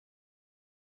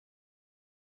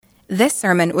This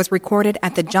sermon was recorded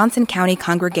at the Johnson County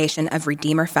Congregation of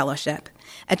Redeemer Fellowship,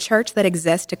 a church that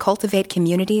exists to cultivate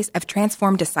communities of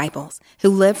transformed disciples who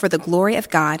live for the glory of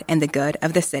God and the good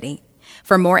of the city.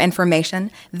 For more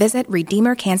information, visit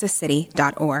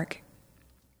redeemerkansascity.org.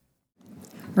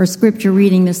 Our scripture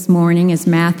reading this morning is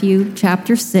Matthew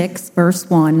chapter 6, verse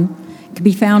 1. It can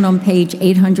be found on page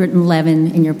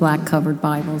 811 in your black-covered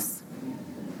Bibles.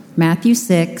 Matthew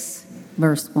 6,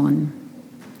 verse 1.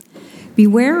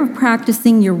 Beware of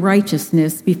practicing your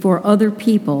righteousness before other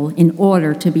people in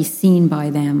order to be seen by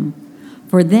them,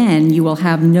 for then you will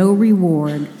have no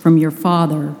reward from your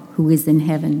Father who is in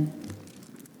heaven.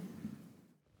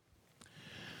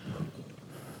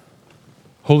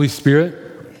 Holy Spirit,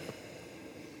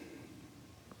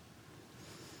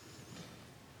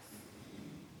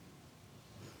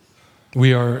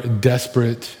 we are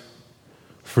desperate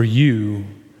for you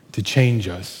to change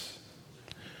us.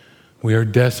 We are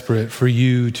desperate for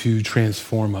you to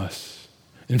transform us.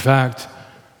 In fact,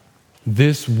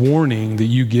 this warning that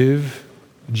you give,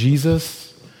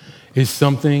 Jesus, is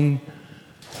something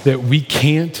that we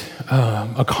can't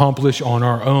accomplish on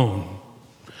our own.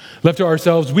 Left to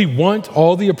ourselves, we want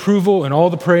all the approval and all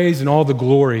the praise and all the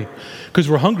glory because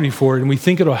we're hungry for it and we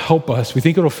think it'll help us. We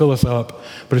think it'll fill us up,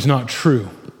 but it's not true.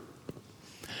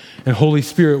 And Holy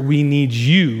Spirit, we need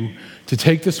you to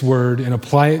take this word and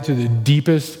apply it to the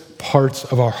deepest parts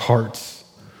of our hearts.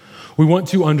 We want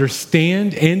to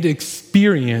understand and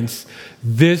experience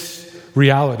this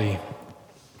reality.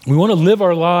 We want to live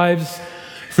our lives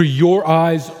for your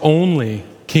eyes only,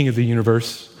 King of the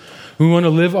universe. We want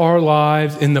to live our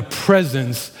lives in the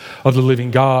presence of the living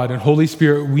God. And Holy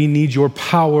Spirit, we need your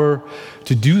power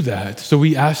to do that. So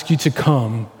we ask you to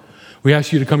come. We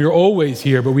ask you to come. You're always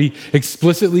here, but we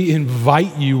explicitly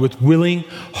invite you with willing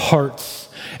hearts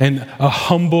and a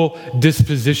humble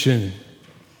disposition.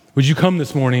 Would you come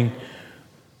this morning?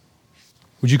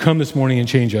 Would you come this morning and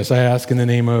change us? I ask in the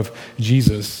name of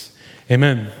Jesus.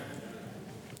 Amen.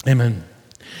 Amen.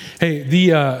 Hey,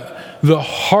 the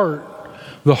heart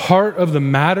of the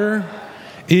matter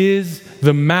is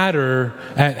the matter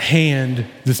at hand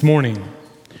this morning.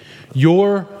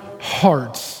 Your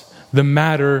heart's the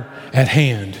matter at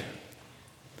hand.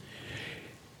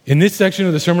 In this section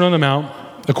of the Sermon on the Mount,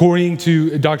 according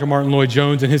to Dr. Martin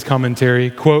Lloyd-Jones in his commentary,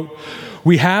 quote,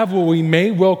 we have what we may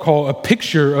well call a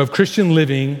picture of Christian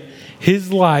living,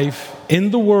 his life in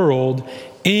the world,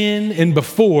 in and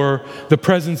before the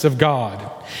presence of God,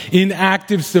 in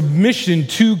active submission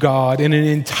to God and an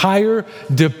entire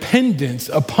dependence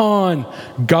upon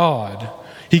God.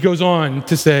 He goes on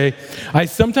to say, I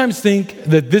sometimes think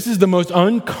that this is the most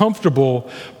uncomfortable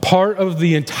part of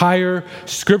the entire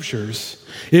scriptures.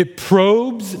 It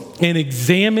probes and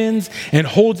examines and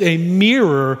holds a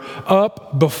mirror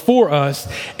up before us,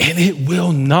 and it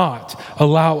will not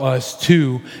allow us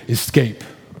to escape.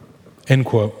 End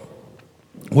quote.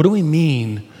 What do we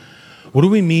mean? What do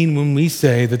we mean when we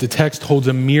say that the text holds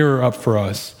a mirror up for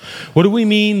us? What do we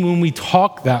mean when we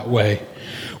talk that way?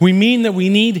 We mean that we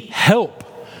need help.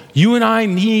 You and I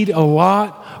need a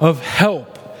lot of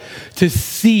help to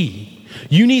see.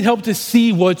 You need help to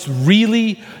see what's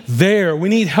really there. We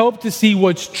need help to see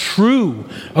what's true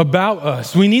about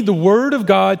us. We need the Word of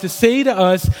God to say to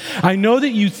us, I know that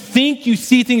you think you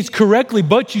see things correctly,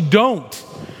 but you don't.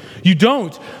 You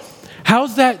don't.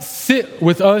 How's that sit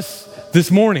with us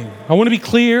this morning? I want to be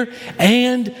clear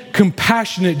and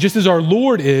compassionate, just as our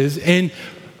Lord is, and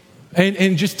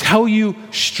just tell you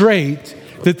straight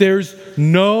that there's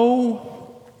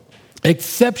no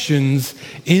exceptions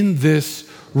in this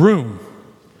room.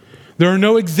 There are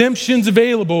no exemptions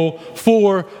available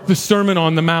for the Sermon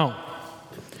on the Mount.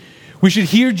 We should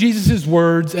hear Jesus'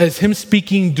 words as him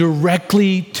speaking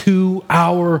directly to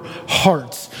our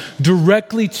hearts,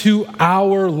 directly to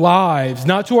our lives,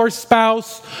 not to our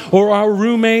spouse or our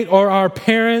roommate or our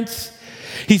parents.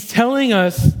 He is telling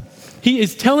us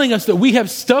that we have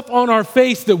stuff on our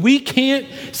face that we can't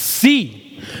see,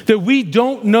 that we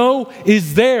don't know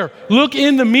is there. Look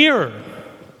in the mirror.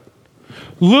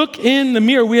 Look in the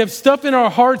mirror. We have stuff in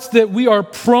our hearts that we are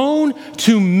prone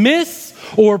to miss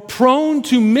or prone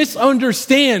to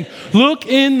misunderstand. Look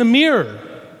in the mirror.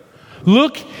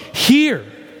 Look here.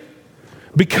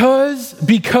 Because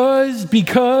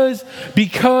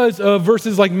of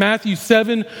verses like Matthew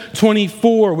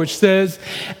 7:24, which says,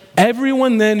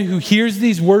 everyone then who hears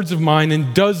these words of mine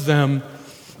and does them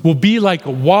will be like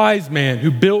a wise man who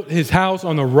built his house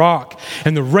on the rock.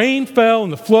 And the rain fell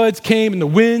and the floods came and the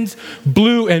winds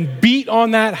blew and beat on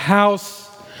that house,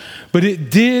 but it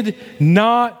did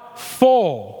not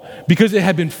fall because it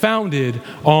had been founded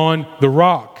on the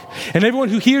rock. And everyone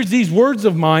who hears these words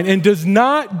of mine and does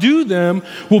not do them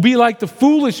will be like the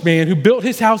foolish man who built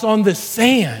his house on the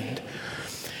sand.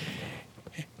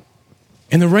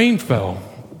 And the rain fell,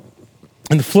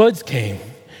 and the floods came,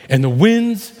 and the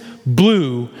winds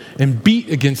blew and beat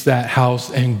against that house,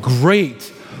 and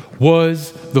great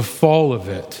was the fall of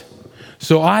it.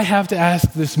 So I have to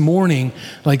ask this morning,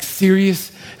 like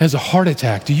serious as a heart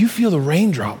attack, do you feel the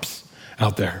raindrops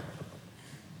out there?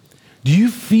 Do you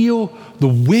feel the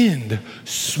wind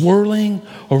swirling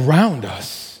around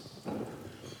us?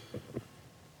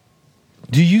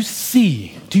 Do you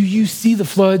see the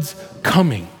floods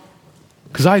coming?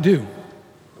 Because I do.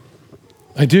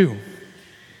 I do.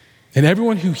 And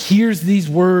everyone who hears these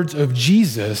words of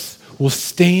Jesus will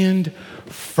stand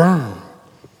firm.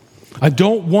 I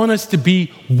don't want us to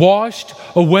be washed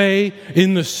away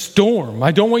in the storm.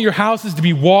 I don't want your houses to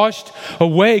be washed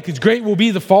away, because great will be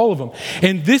the fall of them.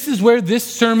 And this is where this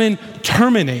sermon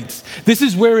terminates. This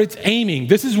is where it's aiming.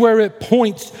 This is where it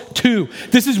points to.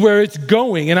 This is where it's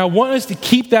going. And I want us to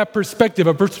keep that perspective,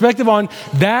 a perspective on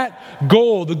that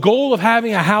goal, the goal of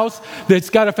having a house that's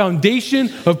got a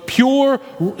foundation of pure,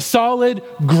 solid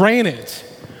granite.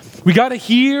 We got to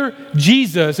hear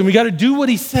Jesus, and we got to do what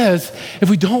he says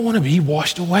if we don't want to be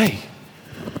washed away.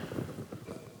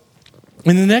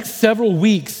 In the next several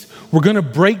weeks, we're going to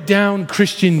break down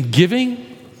Christian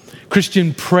giving,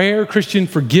 Christian prayer, Christian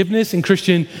forgiveness, and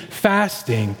Christian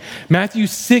fasting. Matthew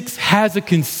 6 has a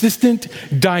consistent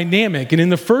dynamic. And in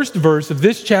the first verse of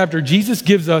this chapter, Jesus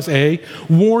gives us a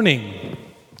warning.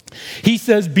 He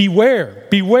says, beware,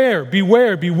 beware,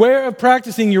 beware, beware of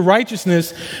practicing your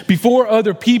righteousness before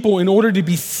other people in order to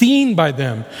be seen by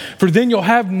them. For then you'll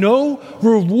have no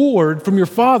reward from your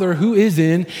Father who is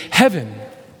in heaven.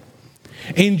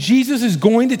 And Jesus is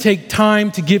going to take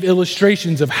time to give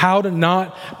illustrations of how to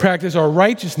not practice our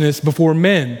righteousness before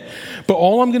men. But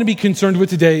all I'm going to be concerned with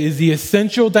today is the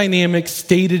essential dynamic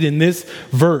stated in this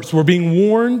verse. We're being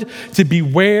warned to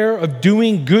beware of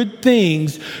doing good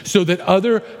things so that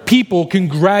other people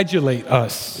congratulate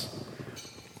us.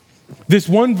 This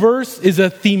one verse is a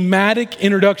thematic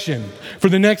introduction for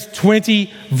the next 20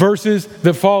 verses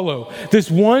that follow. This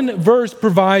one verse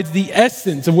provides the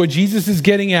essence of what Jesus is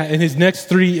getting at in his next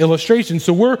three illustrations.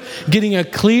 So we're getting a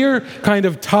clear kind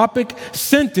of topic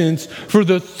sentence for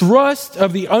the thrust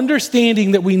of the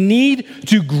understanding that we need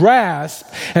to grasp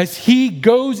as he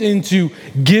goes into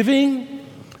giving,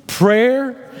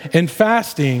 prayer, and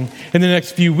fasting in the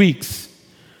next few weeks.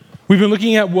 We've been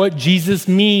looking at what Jesus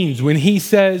means when he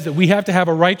says that we have to have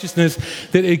a righteousness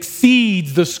that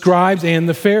exceeds the scribes and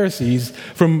the Pharisees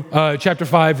from chapter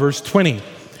 5, verse 20.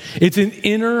 It's an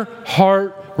inner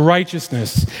heart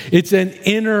righteousness. It's an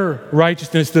inner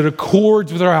righteousness that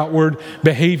accords with our outward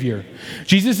behavior.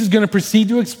 Jesus is going to proceed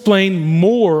to explain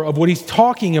more of what he's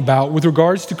talking about with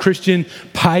regards to Christian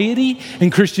piety and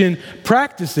Christian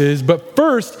practices. But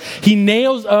first, he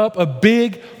nails up a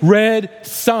big red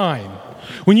sign.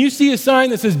 When you see a sign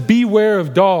that says, beware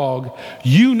of dog,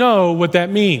 you know what that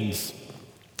means.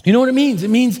 You know what it means? It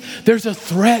means there's a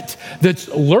threat that's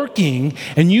lurking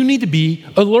and you need to be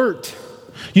alert.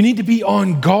 You need to be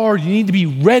on guard. You need to be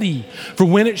ready for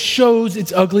when it shows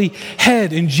its ugly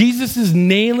head. And Jesus is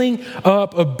nailing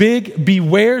up a big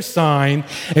beware sign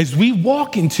as we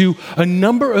walk into a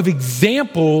number of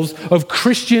examples of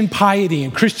Christian piety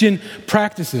and Christian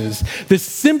practices. The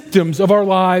symptoms of our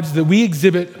lives that we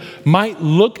exhibit might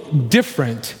look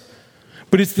different,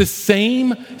 but it's the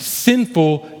same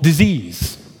sinful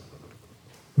disease.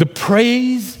 The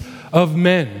praise of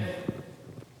men,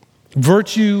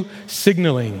 virtue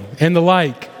signaling, and the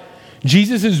like.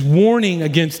 Jesus is warning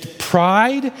against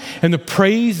pride and the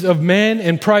praise of men,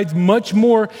 and pride's much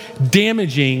more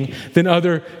damaging than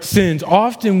other sins.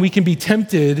 Often we can be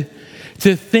tempted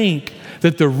to think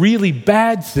that the really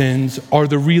bad sins are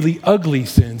the really ugly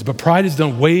sins, but pride has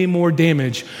done way more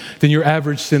damage than your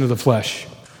average sin of the flesh.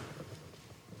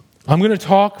 I'm going to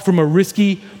talk from a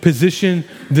risky position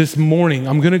this morning.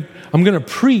 I'm going to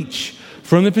preach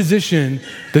from the position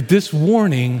that this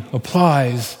warning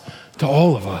applies to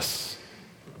all of us.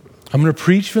 I'm going to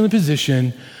preach from the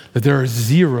position that there are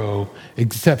zero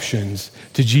exceptions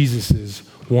to Jesus'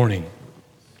 warning.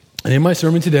 And in my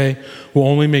sermon today, we'll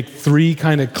only make three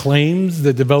kind of claims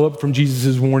that develop from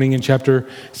Jesus' warning in chapter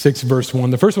 6, verse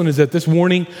 1. The first one is that this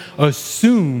warning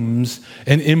assumes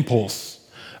an impulse,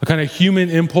 a kind of human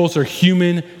impulse or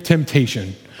human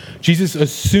temptation. Jesus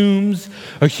assumes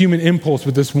a human impulse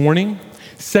with this warning.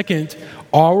 Second,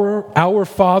 our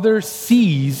Father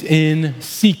sees in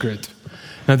secret.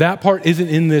 Now that part isn't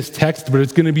in this text, but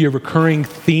it's going to be a recurring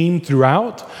theme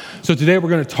throughout. So today we're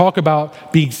going to talk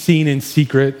about being seen in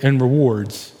secret and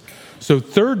rewards. So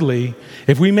thirdly,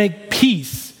 if we make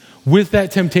peace with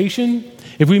that temptation,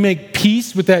 if we make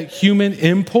peace with that human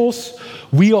impulse,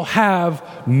 we'll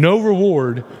have no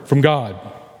reward from God.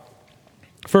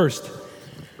 First,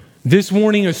 this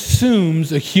warning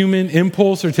assumes a human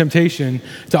impulse or temptation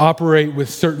to operate with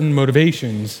certain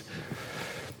motivations.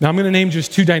 Now, I'm going to name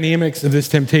just two dynamics of this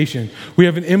temptation. We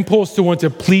have an impulse to want to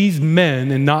please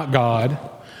men and not God,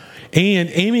 and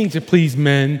aiming to please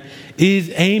men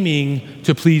is aiming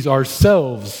to please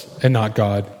ourselves and not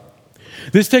God.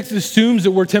 This text assumes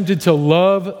that we're tempted to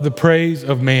love the praise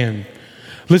of man.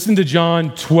 Listen to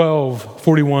John 12,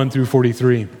 41 through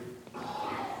 43.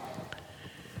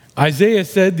 Isaiah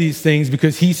said these things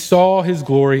because he saw his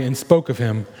glory and spoke of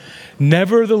him.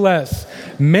 Nevertheless,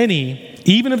 many,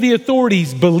 even of the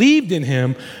authorities, believed in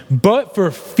him, but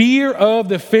for fear of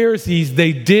the Pharisees,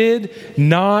 they did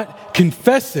not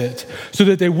confess it, so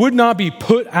that they would not be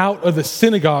put out of the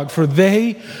synagogue, for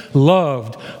they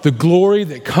loved the glory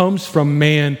that comes from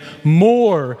man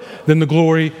more than the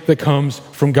glory that comes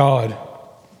from God.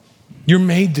 You're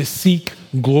made to seek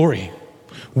glory.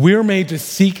 We're made to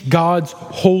seek God's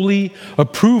holy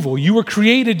approval. You were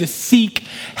created to seek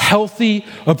healthy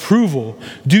approval.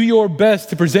 Do your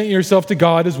best to present yourself to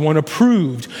God as one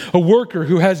approved, a worker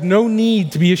who has no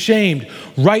need to be ashamed,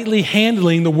 rightly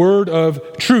handling the word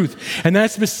of truth. And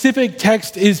that specific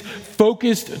text is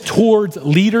focused towards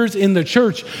leaders in the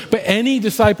church, but any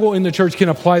disciple in the church can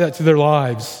apply that to their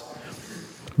lives.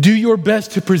 Do your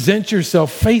best to present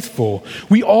yourself faithful.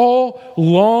 We all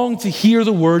long to hear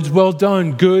the words, well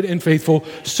done, good and faithful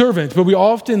servant. But we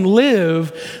often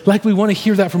live like we want to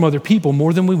hear that from other people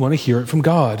more than we want to hear it from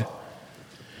God.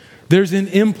 There's an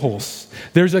impulse.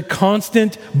 There's a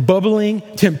constant bubbling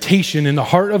temptation in the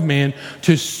heart of man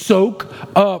to soak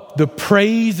up the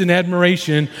praise and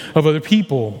admiration of other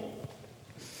people.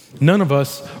 None of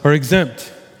us are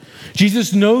exempt.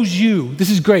 Jesus knows you. This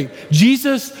is great.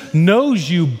 Jesus knows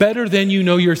you better than you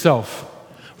know yourself.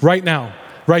 Right now,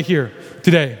 right here,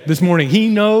 today, this morning. He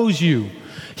knows you.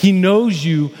 He knows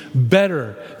you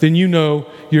better than you know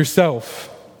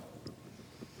yourself.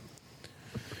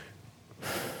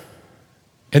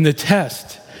 And the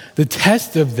test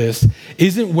of this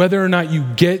isn't whether or not you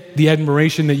get the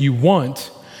admiration that you want.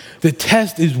 The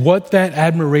test is what that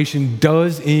admiration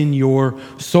does in your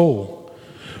soul.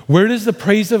 Where does the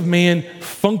praise of man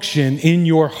function in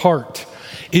your heart?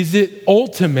 Is it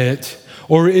ultimate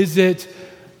or is it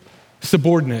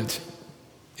subordinate?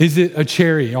 Is it a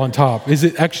cherry on top? Is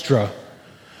it extra?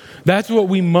 That's what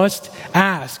we must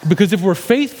ask, because if we're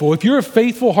faithful, if you're a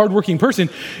faithful, hardworking person,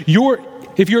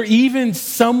 if you're even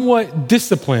somewhat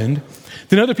disciplined,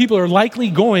 then other people are likely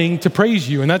going to praise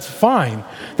you, and that's fine.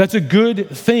 That's a good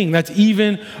thing. That's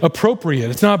even appropriate.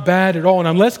 It's not bad at all. And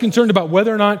I'm less concerned about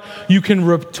whether or not you can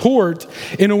retort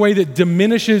in a way that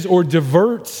diminishes or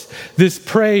diverts this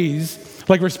praise,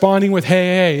 like responding with,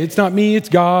 hey, it's not me, it's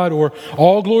God, or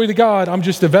all glory to God, I'm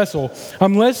just a vessel.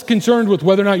 I'm less concerned with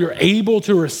whether or not you're able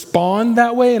to respond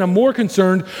that way, and I'm more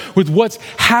concerned with what's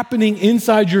happening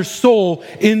inside your soul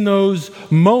in those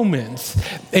moments.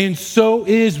 And so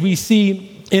is, we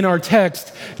see in our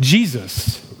text,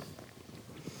 Jesus.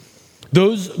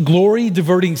 Those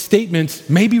glory-diverting statements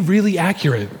may be really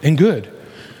accurate and good,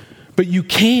 but you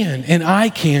can and I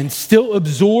can still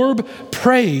absorb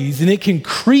praise, and it can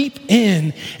creep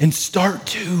in and start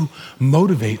to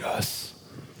motivate us.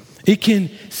 It can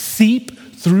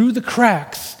seep through the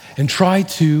cracks and try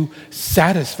to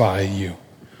satisfy you.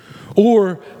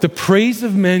 Or the praise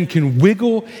of men can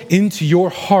wiggle into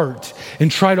your heart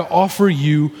and try to offer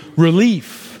you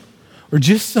relief or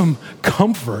just some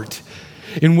comfort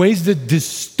in ways that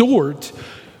distort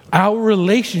our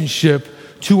relationship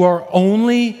to our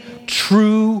only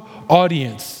true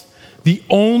audience, the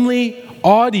only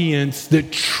audience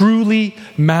that truly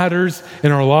matters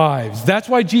in our lives. That's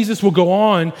why Jesus will go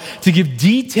on to give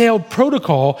detailed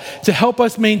protocol to help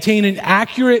us maintain an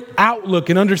accurate outlook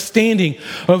and understanding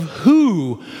of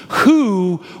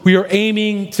who we are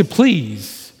aiming to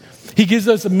please. He gives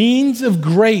us a means of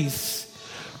grace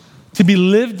to be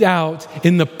lived out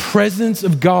in the presence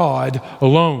of God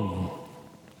alone.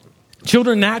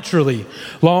 Children naturally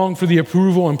long for the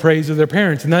approval and praise of their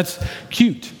parents, and that's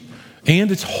cute.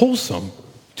 And it's wholesome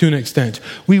to an extent.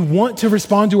 We want to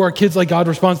respond to our kids like God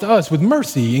responds to us, with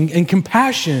mercy and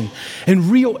compassion and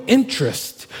real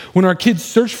interest. When our kids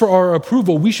search for our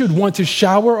approval, we should want to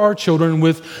shower our children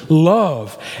with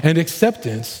love and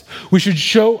acceptance. We should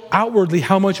show outwardly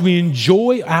how much we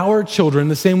enjoy our children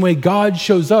the same way God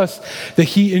shows us that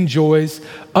He enjoys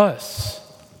us.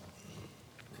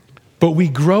 But we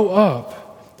grow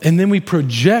up And then we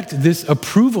project this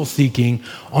approval seeking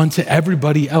onto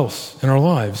everybody else in our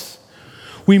lives.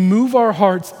 We move our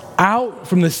hearts out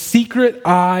from the secret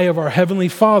eye of our Heavenly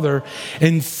Father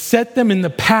and set them in the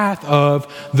path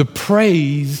of the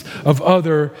praise of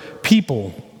other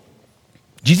people.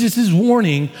 Jesus'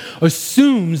 warning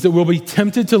assumes that we'll be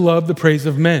tempted to love the praise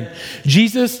of men.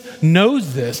 Jesus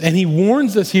knows this, and he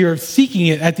warns us here of seeking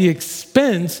it at the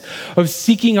expense of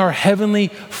seeking our Heavenly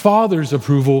Father's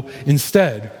approval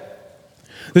instead.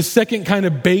 The second kind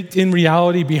of baked-in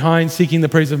reality behind seeking the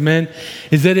praise of men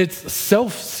is that it's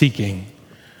self-seeking.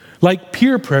 Like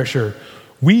peer pressure,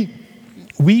 we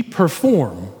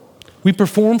perform. We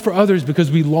perform for others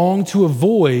because we long to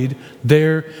avoid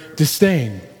their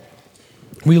disdain.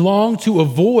 We long to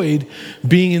avoid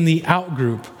being in the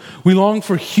out-group. We long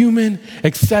for human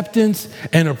acceptance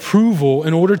and approval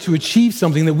in order to achieve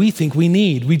something that we think we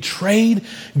need. We trade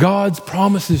God's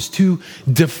promises to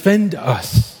defend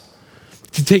us,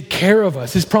 to take care of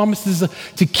us. His promises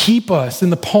to keep us in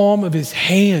the palm of his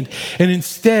hand. And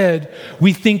instead,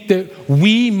 we think that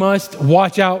we must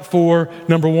watch out for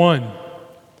number one.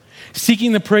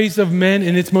 Seeking the praise of men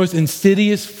in its most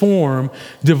insidious form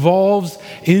devolves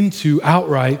into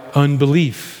outright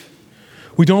unbelief.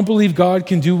 We don't believe God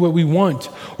can do what we want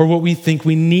or what we think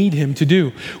we need him to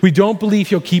do. We don't believe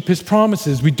he'll keep his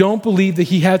promises. We don't believe that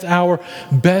he has our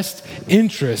best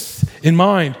interests in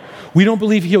mind. We don't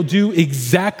believe he'll do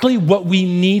exactly what we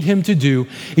need him to do,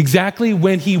 exactly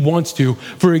when he wants to,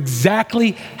 for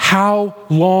exactly how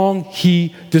long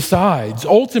he decides.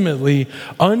 Ultimately,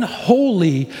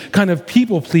 unholy kind of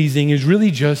people-pleasing is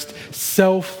really just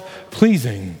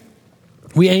self-pleasing.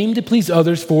 We aim to please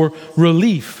others for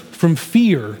relief from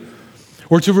fear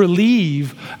or to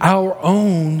relieve our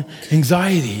own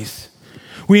anxieties.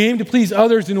 We aim to please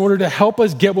others in order to help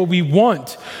us get what we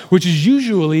want, which is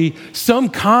usually some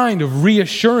kind of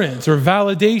reassurance or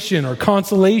validation or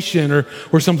consolation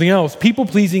or something else.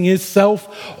 People-pleasing is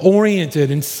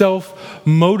self-oriented and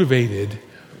self-motivated.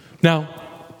 Now,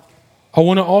 I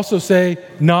want to also say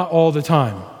not all the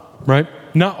time, right?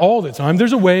 Not all the time.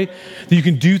 There's a way that you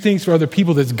can do things for other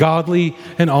people that's godly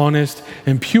and honest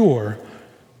and pure.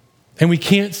 And we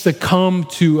can't succumb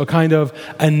to a kind of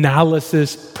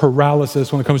analysis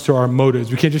paralysis when it comes to our motives.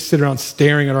 We can't just sit around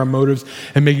staring at our motives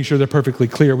and making sure they're perfectly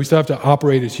clear. We still have to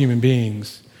operate as human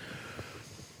beings.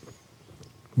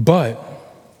 But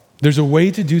there's a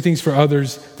way to do things for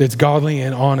others that's godly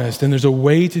and honest. And there's a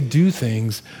way to do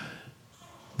things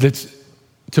that's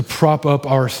to prop up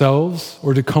ourselves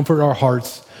or to comfort our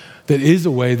hearts that is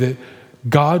a way that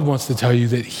God wants to tell you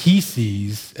that he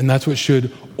sees, and that's what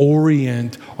should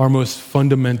orient our most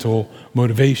fundamental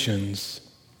motivations.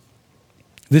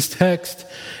 This text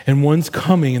and one's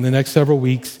coming in the next several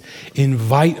weeks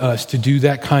invite us to do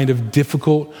that kind of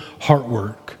difficult heart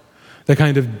work, that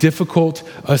kind of difficult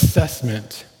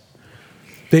assessment.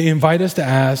 They invite us to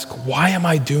ask, why am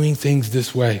I doing things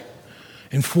this way?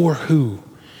 And for who?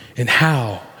 And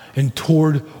how? And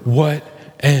toward what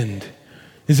end?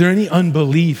 Is there any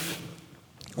unbelief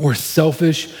or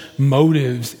selfish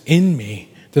motives in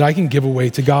me that I can give away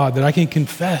to God, that I can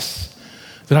confess,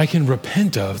 that I can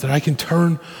repent of, that I can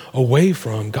turn away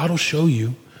from? God will show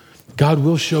you. God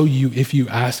will show you if you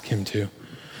ask him to.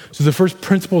 So the first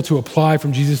principle to apply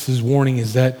from Jesus' warning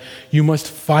is that you must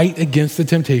fight against the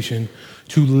temptation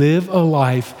to live a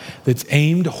life that's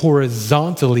aimed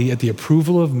horizontally at the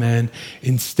approval of men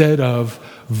instead of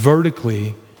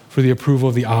vertically for the approval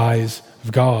of the eyes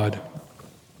of God.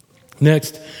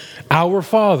 Next, our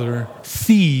Father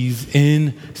sees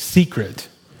in secret.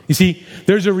 You see,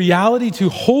 there's a reality to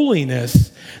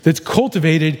holiness that's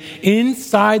cultivated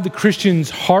inside the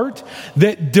Christian's heart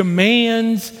that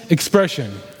demands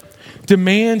expression,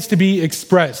 demands to be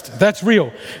expressed. That's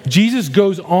real. Jesus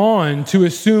goes on to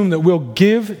assume that we'll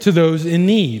give to those in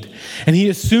need. And he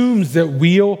assumes that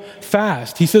we'll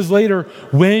fast. He says later,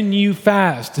 when you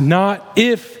fast, not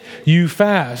if you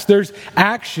fast. There's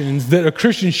actions that a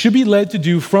Christian should be led to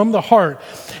do from the heart.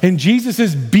 And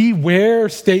Jesus' beware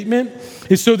statement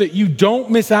is so that you don't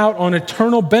miss out on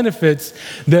eternal benefits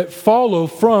that follow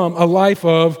from a life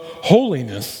of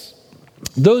holiness.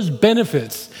 Those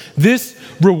benefits, these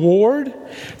rewards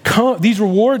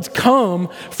come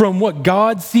from what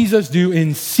God sees us do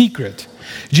in secret.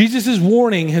 Jesus'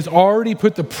 warning has already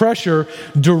put the pressure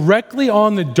directly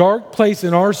on the dark place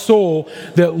in our soul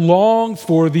that longs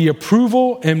for the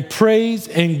approval and praise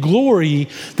and glory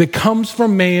that comes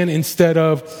from man instead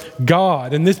of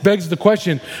God. And this begs the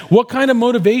question, what kind of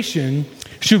motivation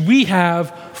should we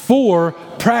have for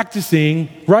practicing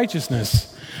righteousness?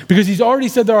 because he's already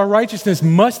said that our righteousness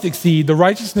must exceed the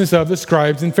righteousness of the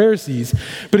scribes and Pharisees.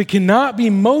 But it cannot be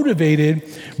motivated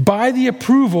by the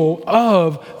approval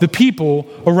of the people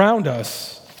around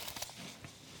us.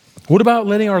 What about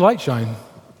letting our light shine?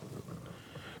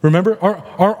 Remember,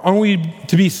 aren't we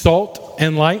to be salt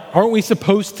and light? Aren't we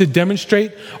supposed to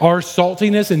demonstrate our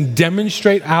saltiness and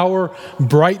demonstrate our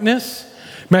brightness?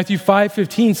 Matthew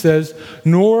 5:15 says,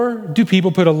 nor do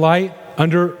people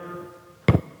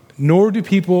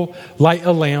light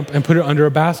a lamp and put it under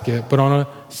a basket, but on a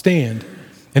stand.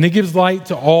 And it gives light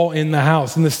to all in the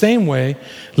house. In the same way,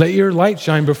 let your light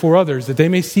shine before others, that they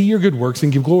may see your good works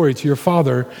and give glory to your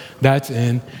Father that's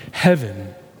in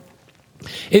heaven.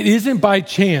 It isn't by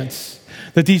chance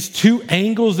that these two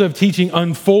angles of teaching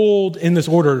unfold in this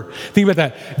order. Think about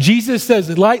that. Jesus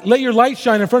says, let your light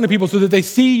shine in front of people so that they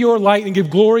see your light and give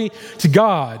glory to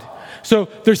God. So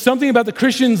there's something about the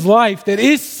Christian's life that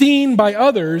is seen by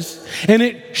others, and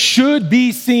it should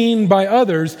be seen by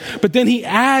others. But then he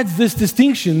adds this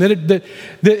distinction that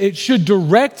it should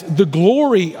direct the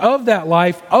glory of that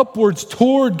life upwards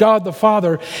toward God the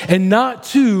Father and not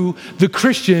to the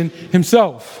Christian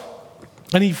himself.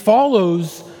 And he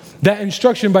follows that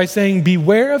instruction by saying,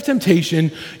 beware of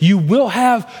temptation. You will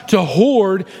have to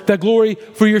hoard that glory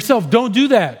for yourself. Don't do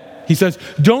that. He says,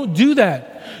 don't do that.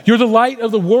 You're the light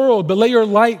of the world, but let your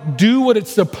light do what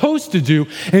it's supposed to do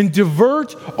and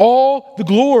divert all the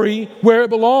glory where it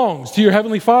belongs, to your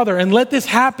heavenly Father. And let this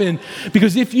happen,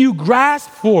 because if you grasp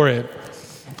for it,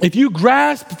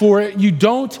 you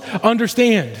don't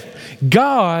understand.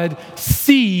 God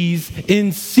sees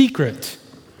in secret.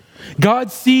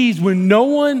 God sees when no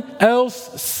one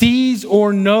else sees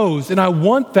or knows. And I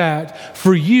want that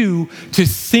for you to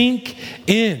sink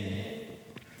in.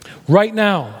 Right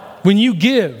now, when you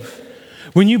give,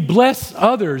 when you bless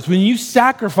others, when you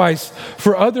sacrifice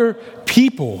for other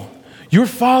people, your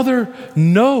Father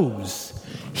knows.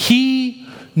 He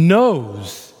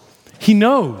knows. He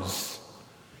knows.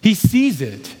 He sees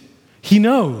it. He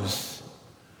knows.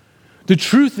 The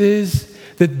truth is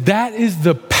that is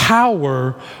the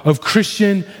power of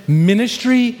Christian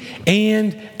ministry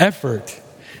and effort.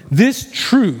 This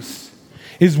truth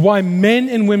is why men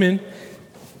and women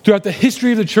throughout the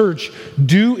history of the church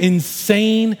do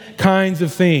insane kinds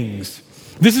of things.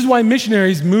 This is why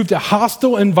missionaries move to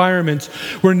hostile environments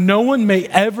where no one may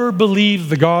ever believe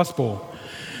the gospel.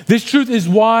 This truth is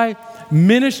why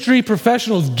ministry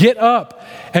professionals get up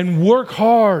and work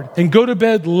hard and go to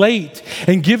bed late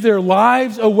and give their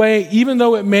lives away, even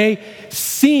though it may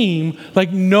seem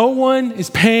like no one is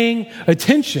paying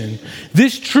attention.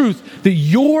 This truth that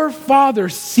your Father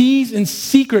sees in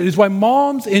secret is why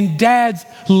moms and dads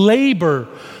labor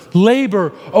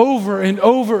over and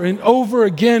over and over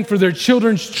again for their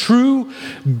children's true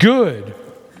good.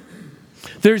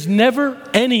 There is never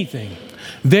anything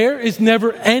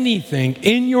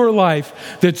in your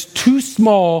life that's too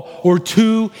small or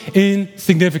too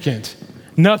insignificant.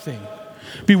 Nothing.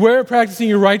 Beware of practicing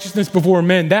your righteousness before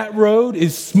men. That road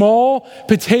is small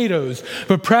potatoes,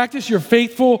 but practice your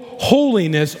faithful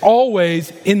holiness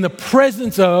always in the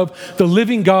presence of the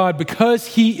living God, because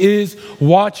he is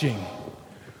watching.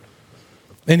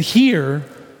 And here,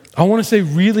 I want to say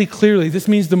really clearly, this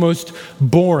means the most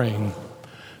boring.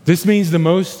 This means the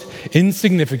most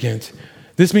insignificant.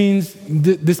 This means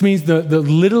the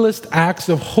littlest acts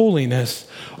of holiness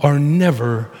are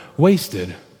never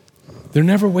wasted. They're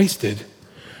never wasted.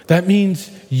 That means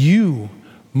you,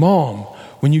 mom,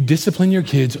 when you discipline your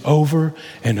kids over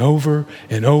and over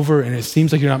and over, and it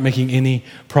seems like you're not making any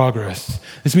progress.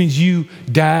 This means you,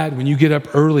 dad, when you get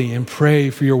up early and pray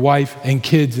for your wife and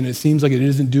kids, and it seems like it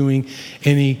isn't doing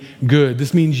any good.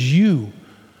 This means you,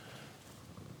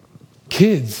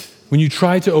 kids, when you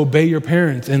try to obey your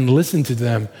parents and listen to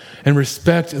them and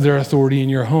respect their authority in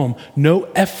your home. No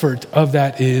effort of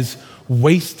that is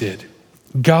wasted.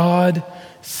 God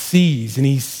sees, and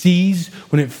he sees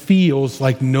when it feels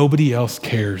like nobody else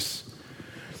cares.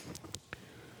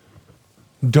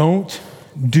 Don't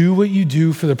do what you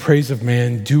do for the praise of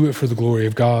man, do it for the glory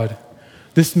of God.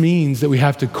 This means that we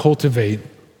have to cultivate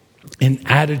an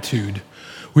attitude.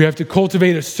 We have to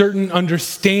cultivate a certain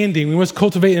understanding. We must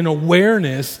cultivate an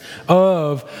awareness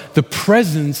of the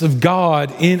presence of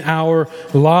God in our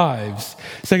lives.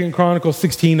 2 Chronicles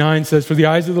 16:9 says, "For the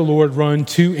eyes of the Lord run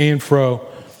to and fro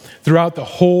throughout the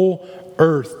whole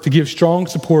earth to give strong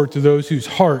support to those whose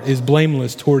heart is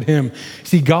blameless toward him."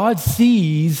 See, God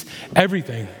sees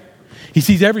everything. He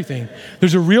sees everything.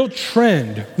 There's a real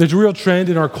trend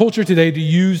in our culture today to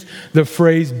use the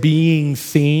phrase being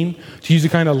seen, to use a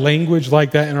kind of language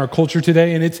like that in our culture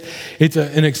today. And it's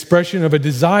an expression of a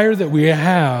desire that we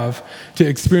have to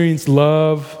experience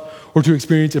love or to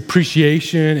experience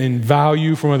appreciation and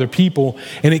value from other people,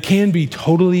 and it can be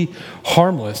totally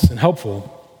harmless and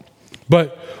helpful.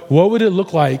 But what would it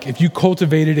look like if you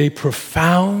cultivated a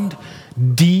profound,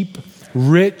 deep,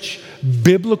 rich,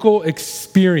 biblical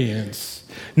experience?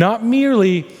 Not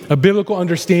merely a biblical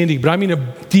understanding, but I mean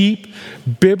a deep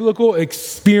biblical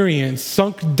experience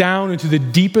sunk down into the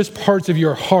deepest parts of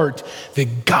your heart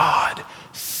that God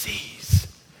sees.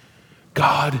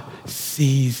 God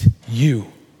sees you.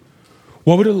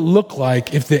 What would it look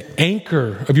like if the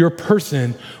anchor of your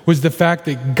person was the fact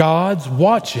that God's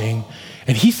watching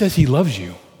and he says he loves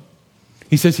you?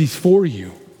 He says he's for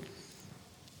you.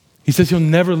 He says he'll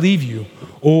never leave you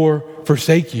or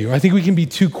forsake you. I think we can be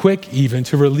too quick even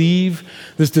to relieve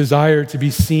this desire to be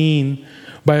seen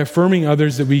by affirming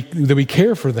others that we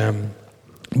care for them.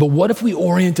 But what if we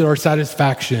oriented our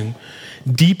satisfaction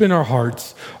deep in our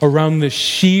hearts around the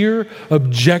sheer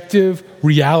objective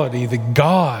reality that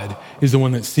God is the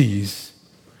one that sees?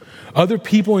 Other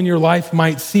people in your life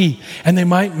might see, and they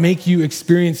might make you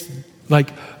experience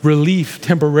like relief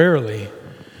temporarily.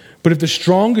 But if the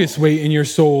strongest weight in your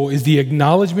soul is the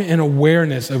acknowledgement and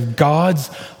awareness of God's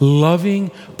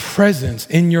loving presence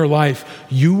in your life,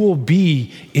 you will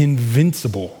be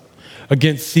invincible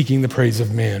against seeking the praise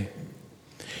of man.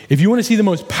 If you want to see the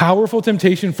most powerful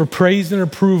temptation for praise and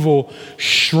approval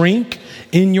shrink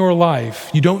in your life,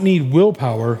 you don't need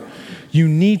willpower. You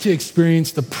need to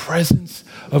experience the presence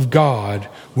of God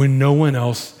when no one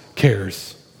else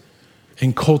cares,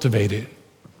 and cultivate it.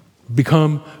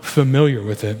 Become familiar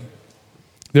with it.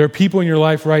 There are people in your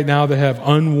life right now that have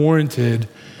unwarranted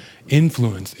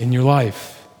influence in your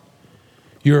life.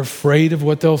 You're afraid of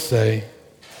what they'll say.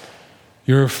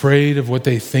 You're afraid of what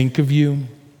they think of you.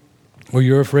 Or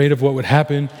you're afraid of what would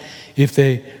happen if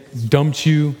they dumped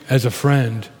you as a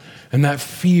friend. And that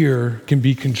fear can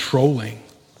be controlling.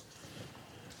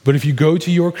 But if you go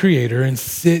to your Creator and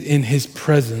sit in his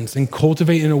presence and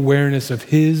cultivate an awareness of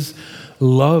his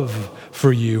love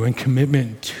for you and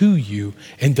commitment to you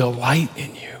and delight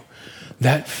in you,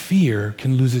 that fear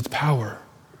can lose its power.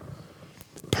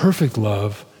 Perfect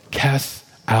love casts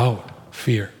out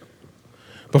fear.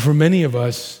 But for many of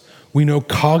us, we know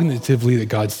cognitively that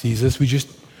God sees us. We just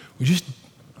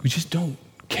don't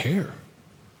care.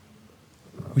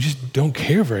 We just don't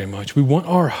care very much. We want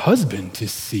our husband to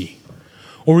see,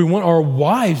 or we want our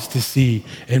wives to see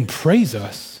and praise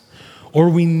us. Or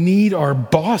we need our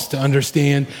boss to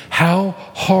understand how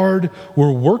hard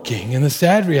we're working. And the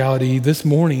sad reality this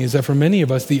morning is that for many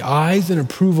of us, the eyes and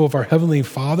approval of our Heavenly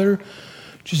Father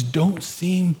just don't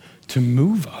seem to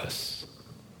move us.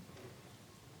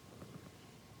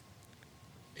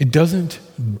 It doesn't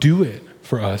do it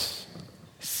for us.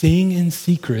 Seeing in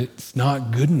secret's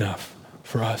not good enough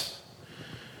for us.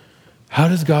 How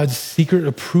does God's secret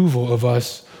approval of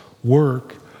us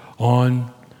work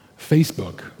on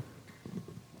Facebook?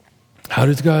 How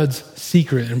does God's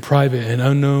secret and private and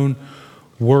unknown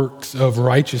works of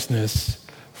righteousness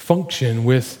function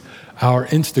with our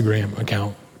Instagram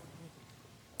account?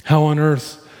 How on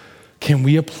earth can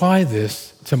we apply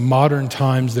this to modern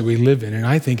times that we live in? And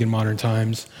I think in modern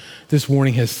times, this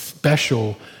warning has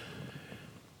special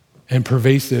and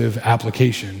pervasive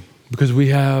application because we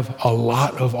have a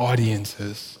lot of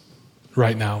audiences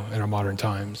right now in our modern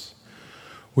times.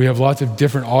 We have lots of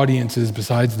different audiences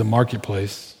besides the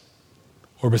marketplace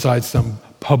or besides some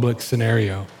public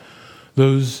scenario.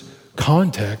 Those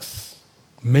contexts,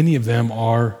 many of them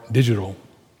are digital.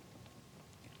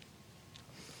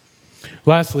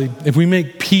 Lastly, if we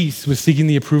make peace with seeking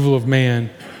the approval of man,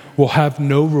 we'll have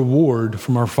no reward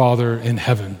from our Father in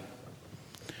heaven.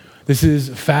 This is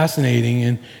fascinating,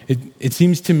 and it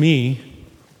seems to me,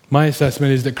 my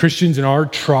assessment is that Christians in our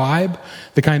tribe,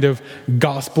 the kind of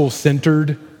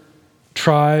gospel-centered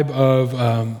tribe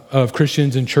of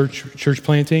Christians in church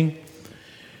planting,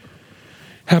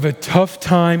 have a tough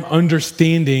time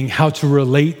understanding how to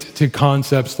relate to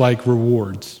concepts like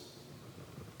rewards.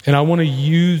 And I want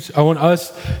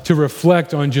us to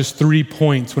reflect on just 3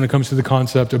 points when it comes to the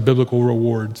concept of biblical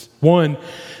rewards. One,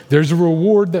 there's a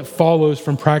reward that follows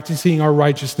from practicing our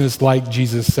righteousness like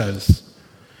Jesus says.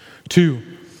 2,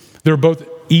 there are both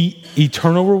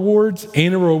eternal rewards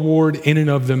and a reward in and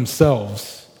of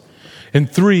themselves. And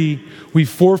 3, we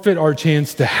forfeit our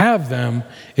chance to have them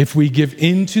if we give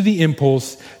in to the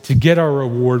impulse to get our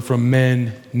reward from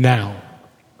men now.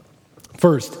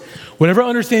 First, whatever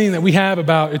understanding that we have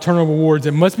about eternal rewards,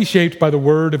 it must be shaped by the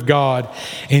Word of God.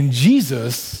 And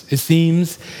Jesus, it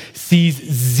seems, sees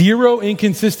zero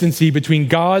inconsistency between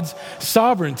God's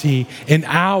sovereignty and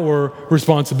our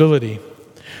responsibility.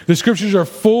 The scriptures are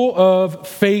full of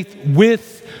faith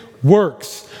with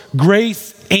works,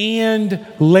 grace and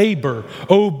labor,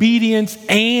 obedience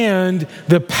and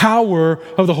the power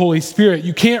of the Holy Spirit.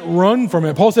 You can't run from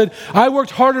it. Paul said, I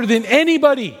worked harder than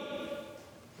anybody.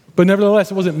 But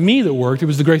nevertheless, it wasn't me that worked. It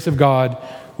was the grace of God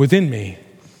within me.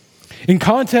 In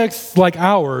contexts like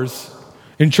ours,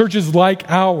 in churches like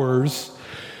ours,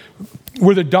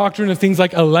 where the doctrine of things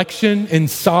like election and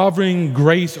sovereign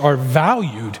grace are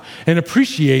valued and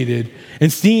appreciated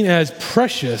and seen as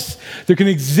precious, there can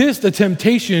exist a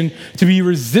temptation to be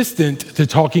resistant to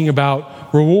talking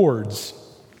about rewards.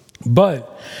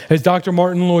 But, as Dr.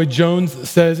 Martin Lloyd-Jones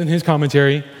says in his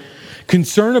commentary,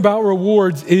 concern about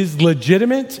rewards is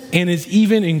legitimate and is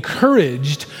even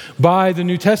encouraged by the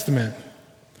New Testament.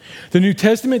 The New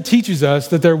Testament teaches us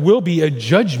that there will be a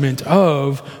judgment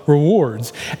of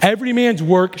rewards. Every man's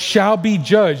work shall be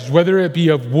judged, whether it be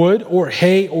of wood or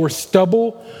hay or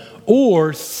stubble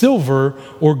or silver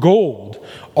or gold.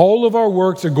 All of our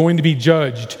works are going to be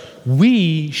judged.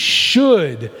 We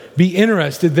should be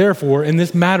interested, therefore, in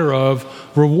this matter of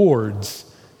rewards.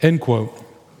 End quote.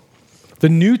 The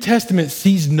New Testament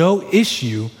sees no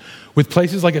issue with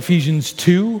places like Ephesians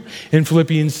 2 and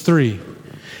Philippians 3.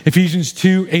 Ephesians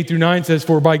 2, 8 through 9 says,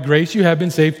 for by grace you have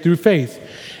been saved through faith.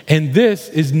 And this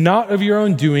is not of your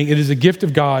own doing. It is a gift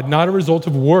of God, not a result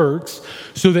of works,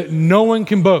 so that no one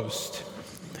can boast.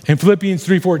 And Philippians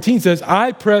 3:14 says,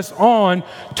 I press on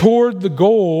toward the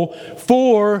goal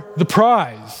for the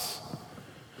prize.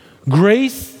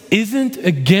 Grace isn't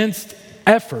against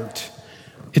effort.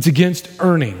 It's against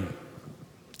earning.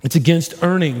 It's against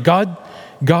earning. God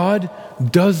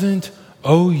doesn't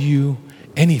owe you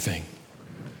anything.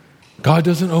 God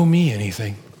doesn't owe me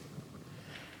anything.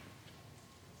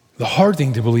 The hard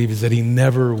thing to believe is that he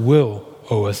never will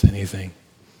owe us anything.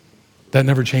 That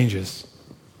never changes.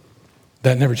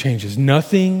 That never changes.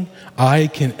 Nothing I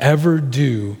can ever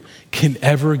do can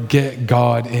ever get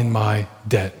God in my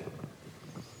debt.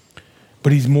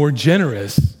 But he's more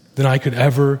generous than I could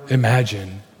ever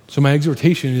imagine. So my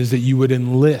exhortation is that you would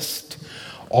enlist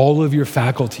all of your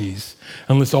faculties,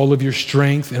 enlist all of your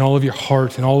strength and all of your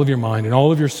heart and all of your mind and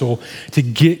all of your soul to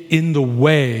get in the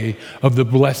way of the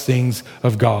blessings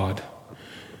of God.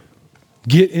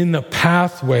 Get in the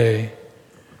pathway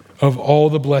of all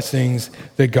the blessings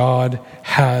that God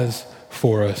has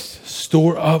for us.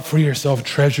 Store up for yourself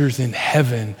treasures in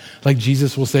heaven, like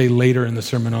Jesus will say later in the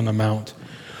Sermon on the Mount,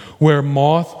 where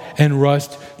moth and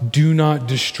rust do not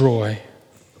destroy.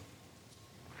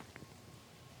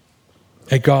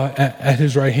 At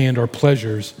his right hand are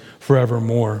pleasures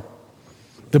forevermore.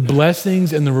 The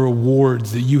blessings and the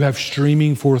rewards that you have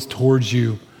streaming forth towards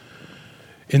you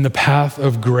in the path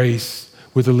of grace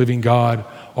with the living God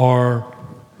are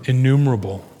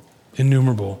innumerable.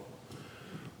 Innumerable.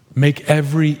 Make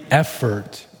every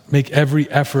effort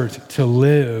to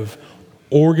live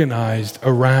organized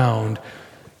around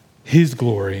his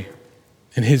glory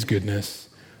and his goodness.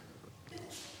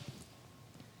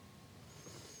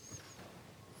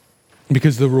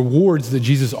 Because the rewards that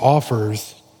Jesus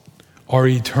offers are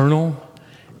eternal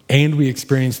and we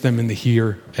experience them in the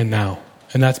here and now.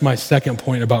 And that's my second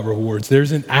point about rewards.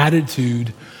 There's an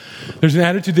attitude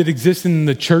that exists in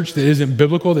the church that isn't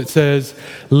biblical that says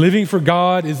living for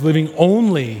God is living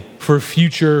only for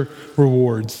future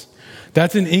rewards.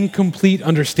 That's an incomplete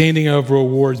understanding of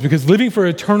rewards because living for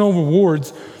eternal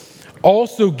rewards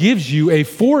also gives you a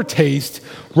foretaste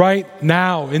right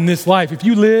now in this life. If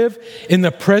you live in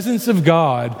the presence of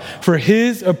God for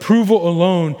his approval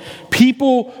alone,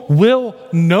 people will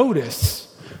notice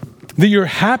that you're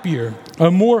happier, a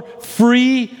more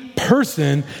free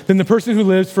person than the person who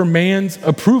lives for man's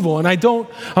approval. And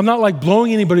I'm not like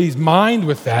blowing anybody's mind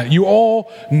with that. You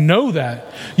all know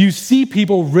that. You see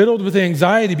people riddled with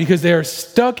anxiety because they are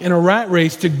stuck in a rat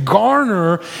race to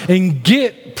garner and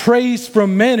get praise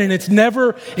from men. And it's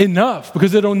never enough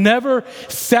because it'll never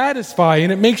satisfy.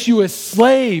 And it makes you a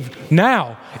slave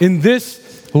now in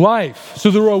this life. So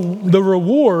the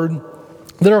reward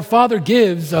that our Father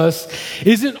gives us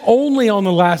isn't only on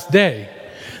the last day.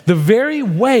 The very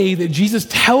way that Jesus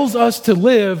tells us to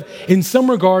live in some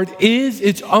regard is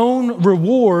its own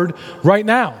reward right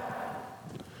now.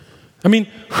 I mean,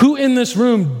 who in this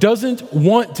room doesn't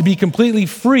want to be completely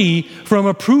free from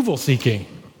approval seeking?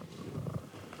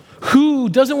 Who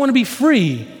doesn't want to be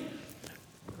free?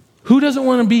 Who doesn't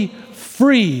want to be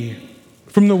free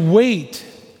from the weight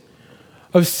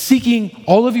of seeking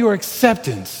all of your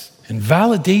acceptance and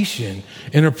validation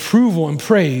and approval and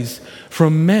praise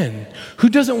from men? Who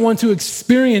doesn't want to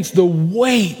experience the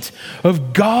weight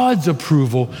of God's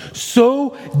approval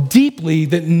so deeply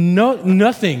that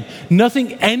nothing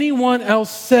anyone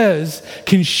else says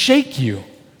can shake you?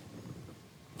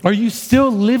 Are you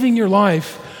still living your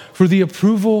life for the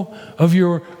approval of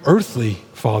your earthly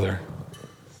father,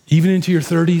 even into your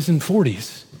 30s and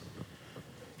 40s?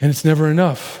 And it's never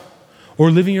enough. Or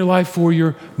living your life for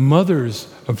your mother's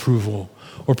approval,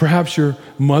 or perhaps your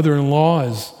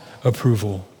mother-in-law's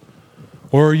approval.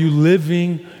 Or are you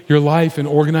living your life and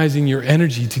organizing your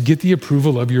energy to get the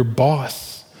approval of your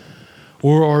boss?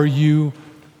 Or are you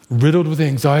riddled with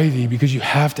anxiety because you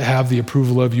have to have the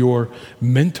approval of your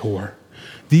mentor?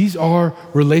 These are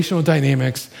relational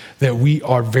dynamics that we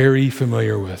are very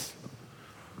familiar with.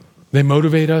 They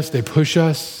motivate us, they push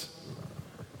us.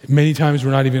 Many times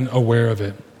we're not even aware of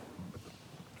it.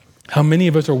 How many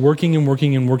of us are working and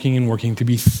working and working and working to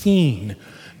be seen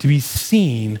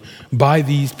by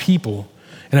these people?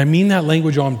 And I'm using that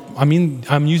language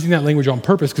on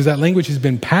purpose because that language has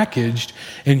been packaged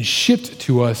and shipped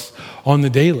to us on the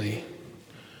daily.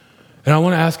 And I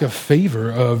want to ask a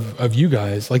favor of you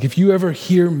guys. Like, if you ever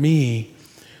hear me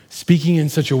speaking in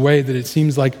such a way that it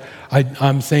seems like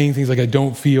I'm saying things like I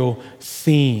don't feel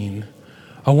seen,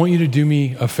 I want you to do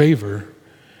me a favor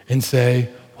and say,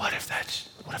 what if that's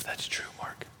true,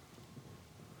 Mark?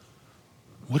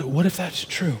 What if that's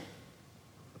true?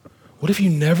 What if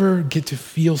you never get to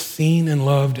feel seen and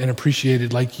loved and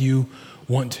appreciated like you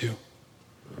want to?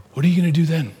 What are you going to do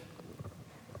then?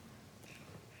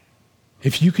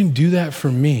 If you can do that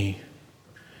for me,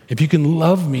 if you can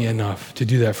love me enough to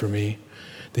do that for me,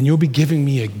 then you'll be giving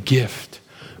me a gift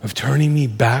of turning me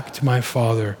back to my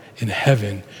Father in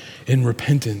heaven in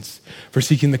repentance for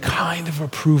seeking the kind of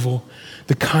approval,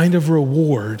 the kind of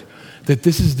reward that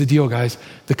this is the deal, guys,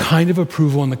 the kind of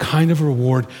approval and the kind of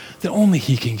reward that only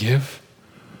He can give,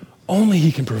 only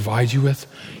He can provide you with.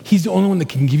 He's the only one that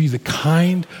can give you the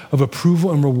kind of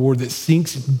approval and reward that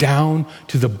sinks down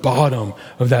to the bottom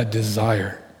of that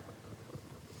desire.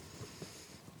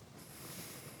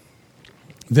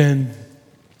 Then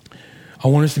I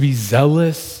want us to be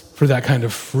zealous for that kind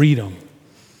of freedom.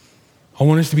 I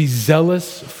want us to be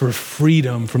zealous for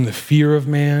freedom from the fear of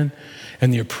man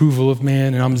and the approval of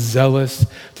man, and I'm zealous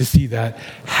to see that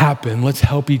happen. Let's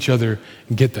help each other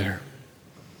get there.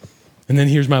 And then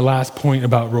here's my last point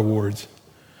about rewards.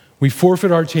 We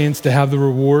forfeit our chance to have the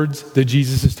rewards that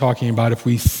Jesus is talking about if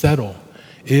we settle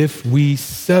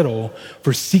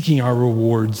for seeking our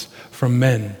rewards from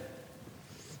men.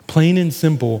 Plain and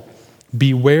simple,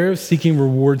 beware of seeking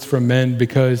rewards from men,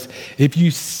 because if you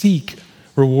seek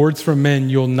rewards from men,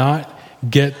 you'll not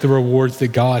get the rewards that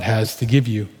God has to give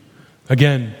you.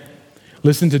 Again,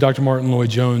 listen to Dr. Martin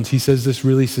Lloyd-Jones. He says this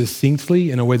really succinctly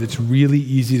in a way that's really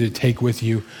easy to take with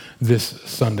you this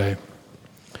Sunday.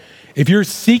 If you're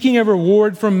seeking a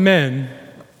reward from men,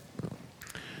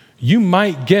 you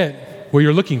might get what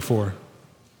you're looking for,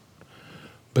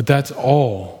 but that's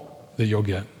all that you'll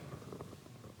get.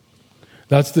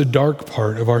 That's the dark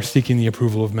part of our seeking the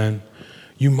approval of men.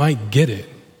 You might get it,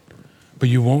 but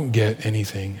you won't get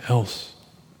anything else.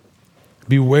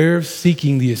 Beware of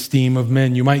seeking the esteem of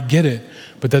men. You might get it,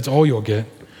 but that's all you'll get.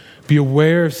 Be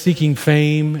aware of seeking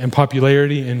fame and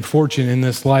popularity and fortune in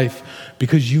this life,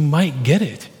 because you might get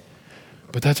it,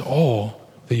 but that's all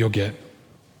that you'll get.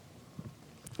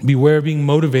 Beware of being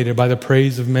motivated by the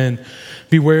praise of men.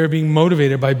 Beware of being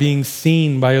motivated by being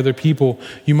seen by other people.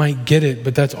 You might get it,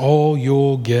 but that's all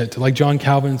you'll get. Like John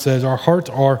Calvin says, our hearts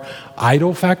are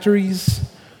idol factories,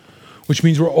 which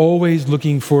means we're always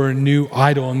looking for a new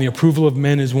idol, and the approval of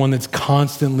men is one that's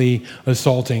constantly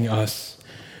assaulting us.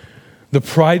 The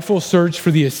prideful search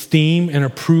for the esteem and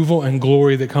approval and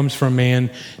glory that comes from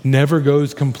man never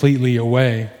goes completely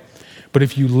away. But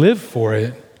if you live for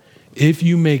it, if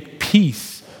you make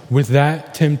peace with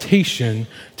that temptation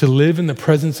to live in the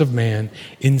presence of man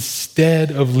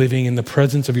instead of living in the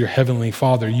presence of your heavenly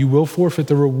Father, you will forfeit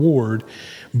the reward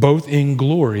both in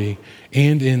glory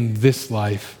and in this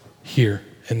life here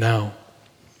and now.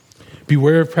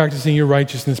 Beware of practicing your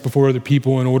righteousness before other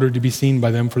people in order to be seen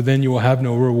by them, for then you will have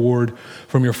no reward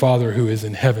from your Father who is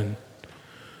in heaven.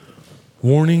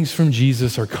 Warnings from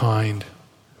Jesus are kind.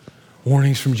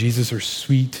 Warnings from Jesus are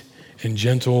sweet and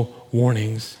gentle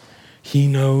warnings. He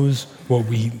knows what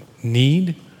we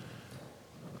need,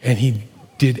 and He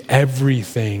did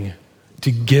everything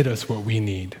to get us what we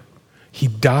need. He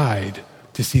died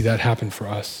to see that happen for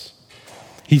us.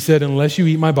 He said, unless you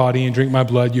eat my body and drink my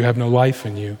blood, you have no life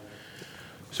in you.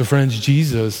 So friends,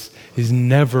 Jesus is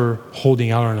never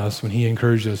holding out on us when He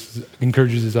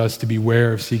encourages us to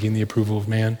beware of seeking the approval of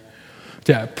man,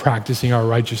 to practicing our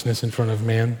righteousness in front of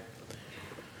man.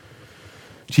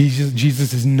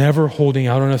 Jesus is never holding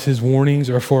out on us. His warnings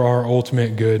are for our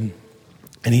ultimate good.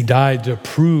 And He died to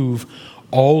prove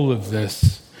all of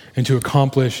this and to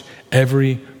accomplish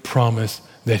every promise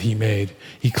that he made.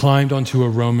 He climbed onto a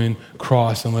Roman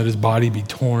cross and let his body be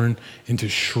torn into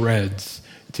shreds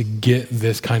to get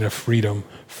this kind of freedom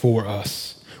for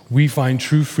us. We find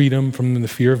true freedom from the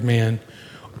fear of man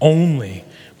only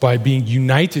by being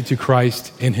united to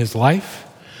Christ in his life,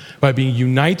 by being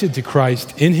united to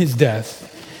Christ in his death,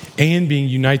 and being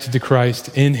united to Christ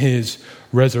in his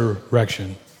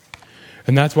resurrection.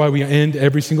 And that's why we end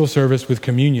every single service with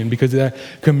communion, because at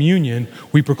communion,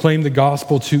 we proclaim the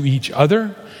gospel to each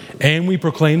other, and we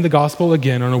proclaim the gospel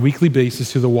again on a weekly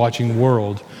basis to the watching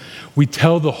world. We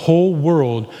tell the whole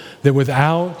world that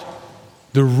without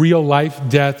the real life,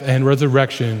 death, and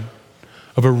resurrection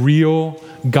of a real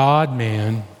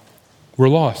God-man, we're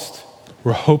lost.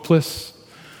 We're hopeless.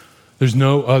 There's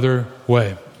no other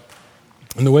way.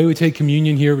 And the way we take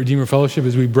communion here at Redeemer Fellowship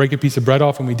is we break a piece of bread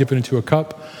off and we dip it into a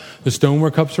cup. The stoneware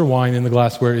cups are wine and the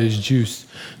glassware is juice.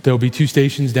 There'll be 2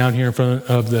 stations down here in front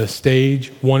of the stage,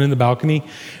 one in the balcony,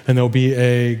 and there'll be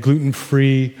a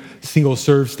gluten-free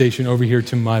single-serve station over here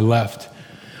to my left.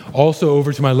 Also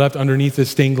over to my left, underneath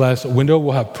this stained glass window,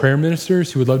 we'll have prayer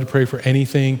ministers who would love to pray for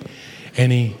anything,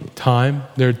 any time.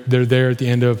 They're there at the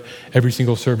end of every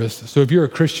single service. So if you're a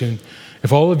Christian,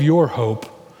 if all of your hope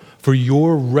for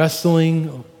your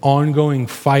wrestling, ongoing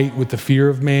fight with the fear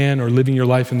of man or living your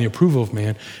life in the approval of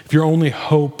man, if your only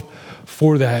hope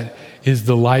for that is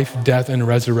the life, death, and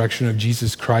resurrection of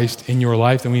Jesus Christ in your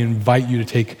life, then we invite you to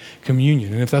take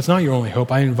communion. And if that's not your only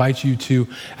hope, I invite you to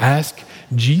ask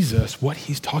Jesus what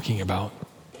he's talking about.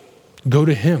 Go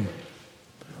to him.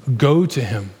 Go to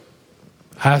him.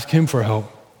 Ask him for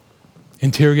help.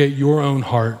 Interrogate your own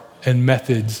heart and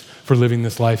methods for living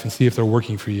this life and see if they're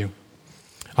working for you.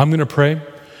 I'm going to pray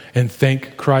and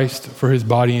thank Christ for his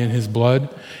body and his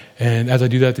blood. And as I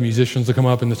do that, the musicians will come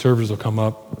up and the servers will come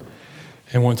up.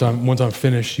 And once I'm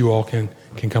finished, you all can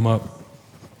come up.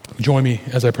 Join me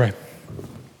as I pray.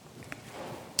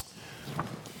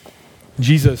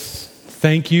 Jesus,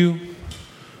 thank you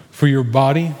for your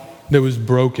body that was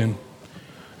broken.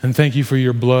 And thank you for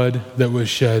your blood that was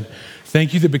shed.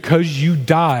 Thank you that because you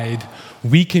died,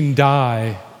 we can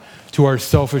die to our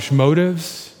selfish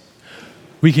motives.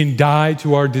 We can die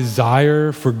to our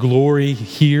desire for glory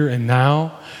here and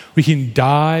now. We can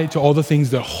die to all the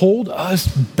things that hold us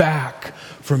back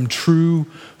from true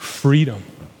freedom.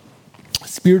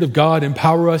 Spirit of God,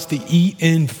 empower us to eat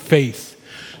in faith.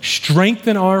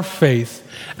 Strengthen our faith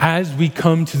as we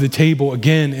come to the table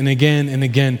again and again and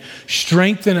again.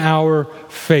 Strengthen our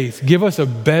faith. Give us a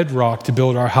bedrock to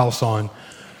build our house on.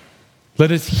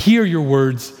 Let us hear your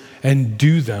words and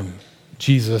do them.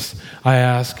 Jesus, I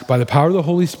ask by the power of the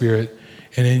Holy Spirit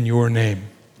and in your name.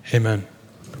 Amen.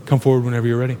 Come forward whenever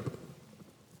you're ready.